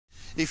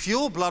If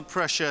your blood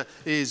pressure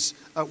is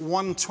at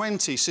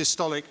 120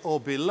 systolic or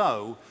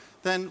below,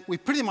 then we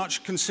pretty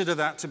much consider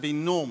that to be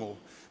normal,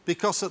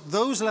 because at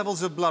those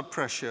levels of blood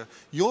pressure,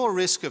 your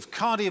risk of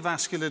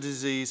cardiovascular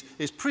disease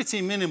is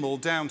pretty minimal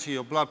down to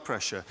your blood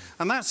pressure,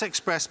 and that's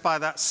expressed by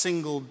that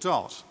single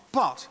dot.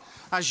 But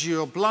as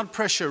your blood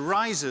pressure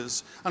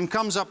rises and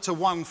comes up to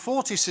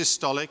 140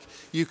 systolic,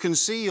 you can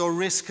see your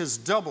risk has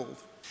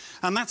doubled.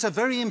 And that's a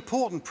very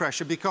important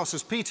pressure because,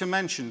 as Peter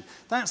mentioned,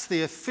 that's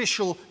the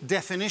official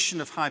definition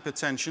of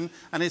hypertension,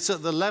 and it's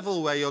at the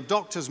level where your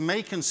doctors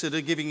may consider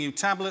giving you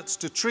tablets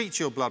to treat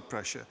your blood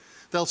pressure.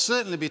 They'll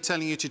certainly be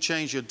telling you to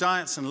change your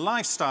diets and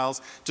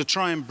lifestyles to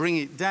try and bring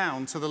it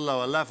down to the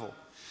lower level.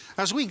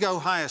 As we go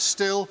higher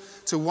still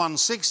to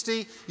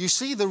 160, you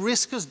see the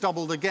risk has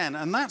doubled again,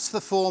 and that's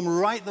the form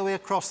right the way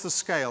across the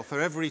scale.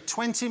 For every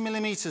 20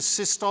 millimeters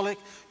systolic,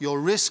 your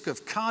risk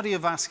of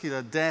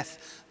cardiovascular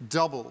death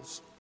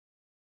doubles.